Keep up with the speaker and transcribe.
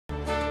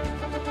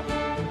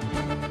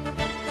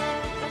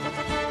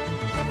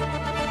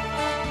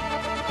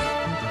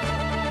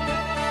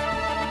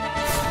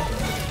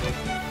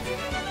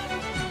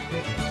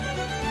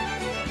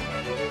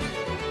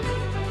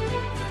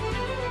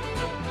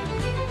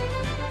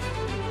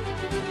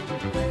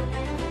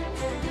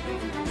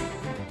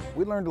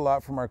We learned a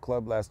lot from our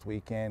club last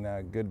weekend,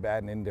 good,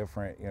 bad, and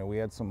indifferent. You know, we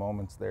had some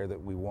moments there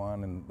that we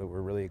won and that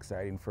were really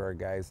exciting for our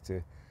guys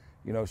to,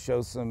 you know,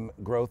 show some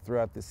growth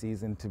throughout the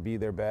season to be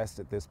their best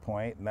at this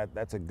point, and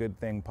that's a good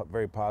thing,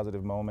 very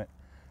positive moment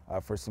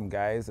for some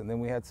guys. And then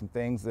we had some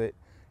things that,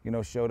 you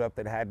know, showed up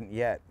that hadn't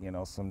yet. You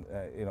know, some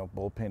you know,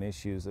 bullpen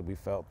issues that we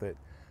felt that,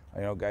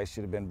 you know, guys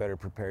should have been better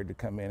prepared to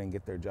come in and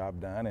get their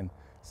job done, and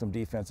some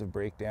defensive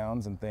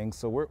breakdowns and things.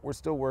 So we're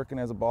still working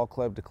as a ball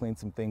club to clean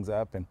some things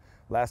up, and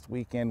last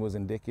weekend was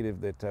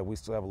indicative that we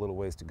still have a little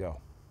ways to go.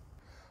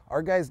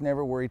 Our guys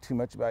never worry too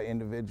much about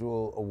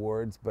individual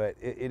awards, but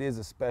it is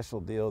a special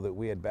deal that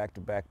we had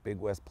back-to-back Big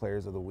West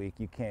Players of the Week.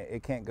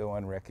 It can't go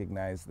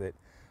unrecognized. That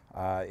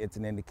it's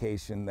an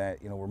indication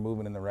that, you know, we're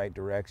moving in the right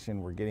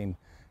direction. We're getting,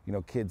 you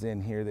know, kids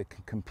in here that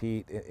can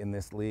compete in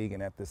this league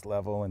and at this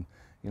level, and,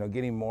 you know,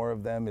 getting more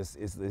of them is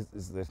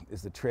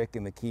the trick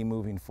and the key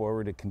moving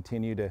forward to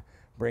continue to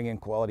bring in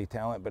quality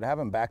talent. But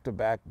having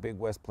back-to-back Big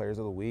West Players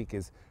of the Week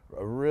is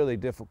a really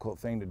difficult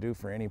thing to do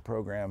for any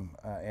program,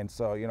 and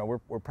so, you know,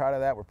 we're proud of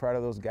that. We're proud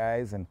of those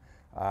guys, and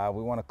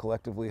we want to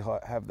collectively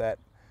have that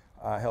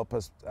help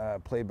us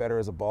play better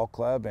as a ball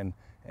club, and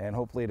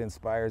hopefully it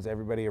inspires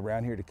everybody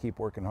around here to keep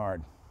working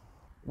hard.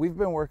 We've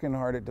been working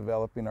hard at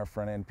developing our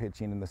front-end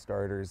pitching and the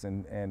starters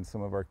and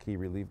some of our key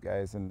relief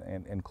guys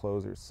and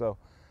closers. So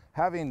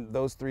having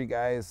those three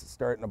guys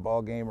starting a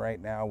ball game right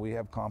now, we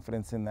have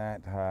confidence in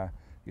that.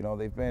 You know,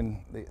 they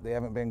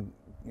haven't been,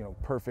 you know,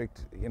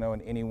 perfect, you know, in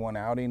any one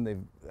outing.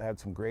 They've had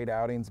some great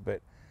outings, but,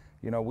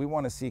 you know, we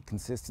want to see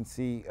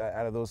consistency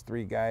out of those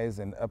three guys,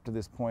 and up to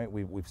this point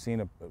we've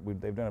seen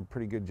they've done a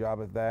pretty good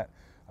job of that.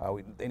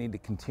 They need to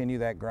continue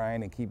that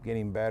grind and keep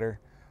getting better.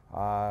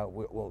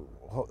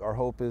 Our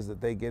hope is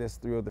that they get us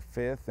through the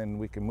fifth and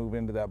we can move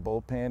into that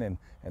bullpen,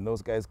 and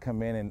those guys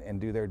come in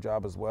and do their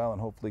job as well, and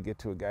hopefully get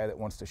to a guy that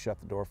wants to shut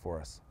the door for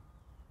us.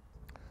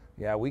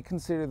 Yeah, we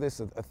consider this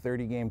a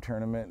 30-game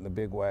tournament in the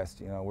Big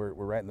West. You know, we're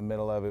right in the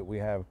middle of it.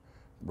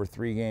 We're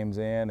 3 games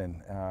in,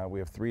 and we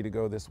have 3 to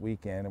go this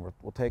weekend, and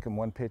we'll take them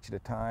one pitch at a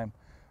time.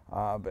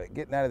 But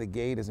getting out of the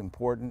gate is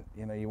important.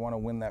 You know, you want to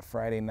win that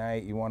Friday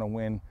night. You want to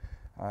win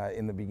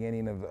in the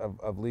beginning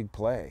of league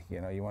play.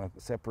 You know, you want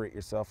to separate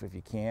yourself if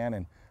you can,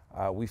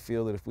 and we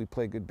feel that if we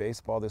play good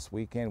baseball this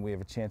weekend, we have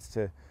a chance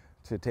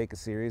to take a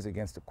series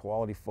against a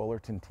quality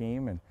Fullerton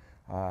team. And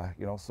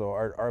you know, so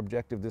our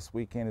objective this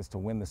weekend is to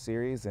win the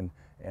series and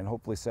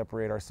hopefully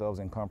separate ourselves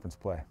in conference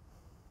play.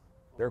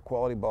 They're a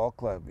quality ball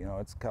club. You know,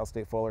 it's Cal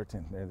State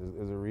Fullerton. There's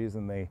a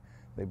reason they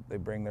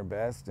bring their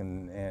best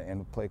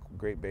and play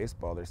great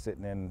baseball. They're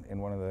sitting in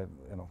one of the,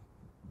 you know,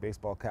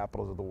 baseball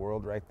capitals of the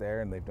world right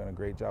there, and they've done a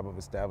great job of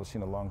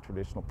establishing a long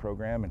traditional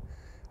program. And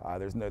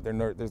there's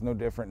no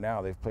different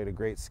now. They've played a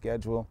great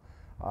schedule.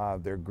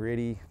 They're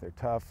gritty. They're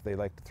tough. They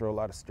like to throw a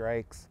lot of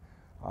strikes.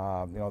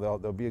 You know,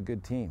 they'll be a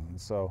good team. And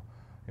so,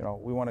 you know,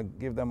 we want to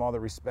give them all the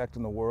respect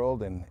in the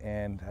world, and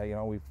you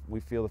know, we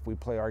feel if we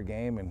play our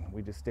game and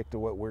we just stick to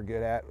what we're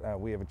good at,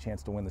 we have a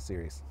chance to win the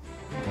series.